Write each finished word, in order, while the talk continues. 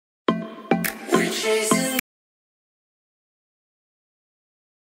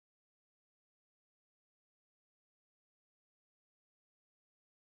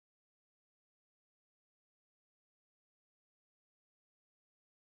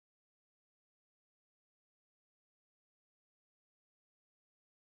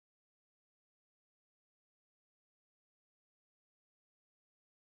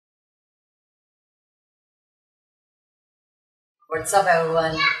What's up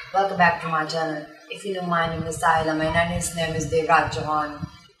everyone? Welcome back to my channel. If you know, my name is Sahil Amin and his name is Devraj Chauhan.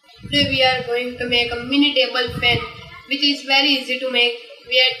 Today we are going to make a mini table fan, which is very easy to make.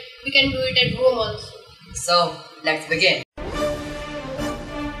 We can do it at home also. So let's begin.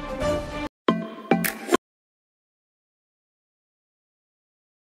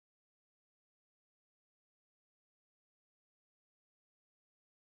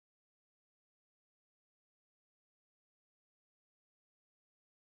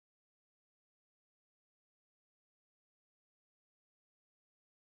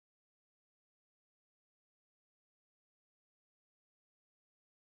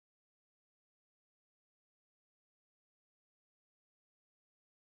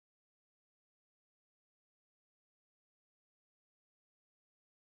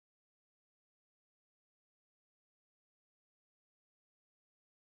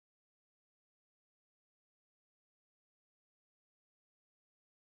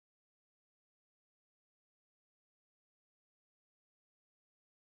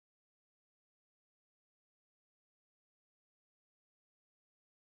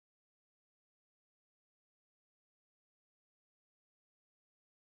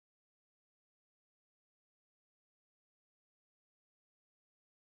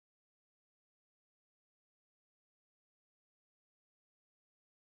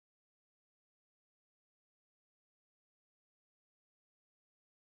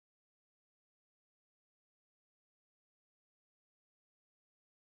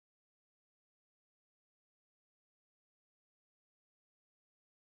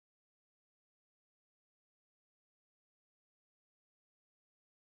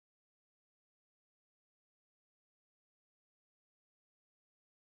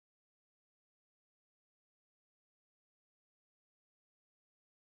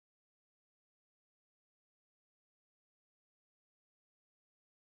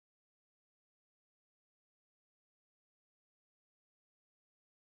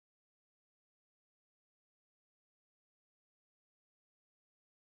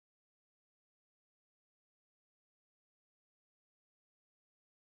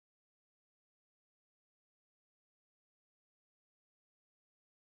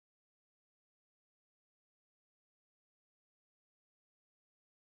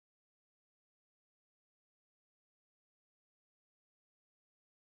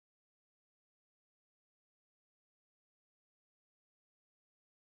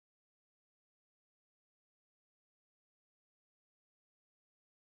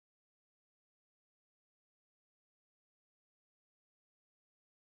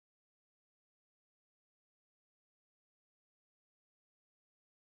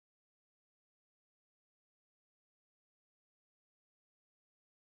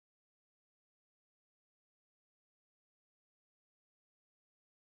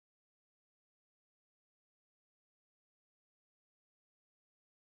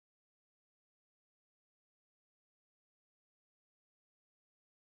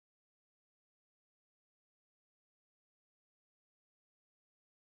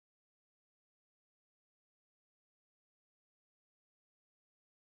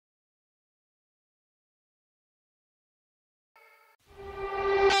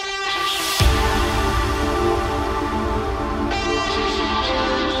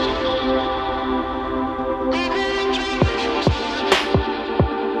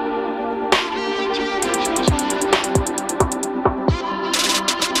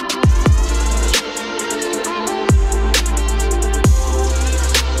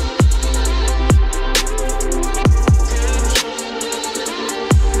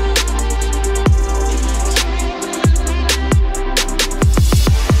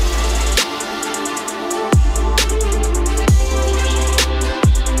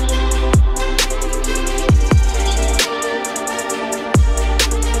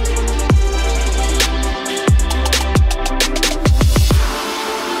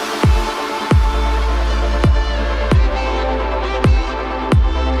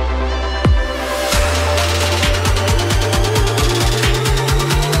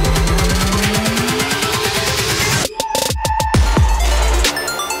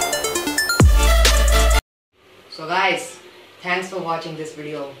 So guys, thanks for watching this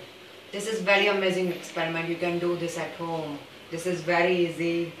video. This is very amazing experiment. You can do this at home. This is very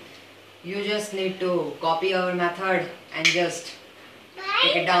easy. You just need to copy our method and just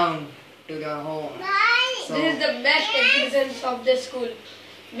take it down to your home. So, This is the best experience of the school.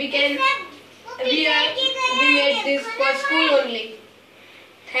 We made this for school only.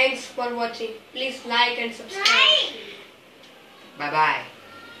 Thanks for watching. Please like and subscribe. bye bye.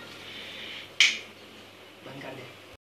 बंद कर दे.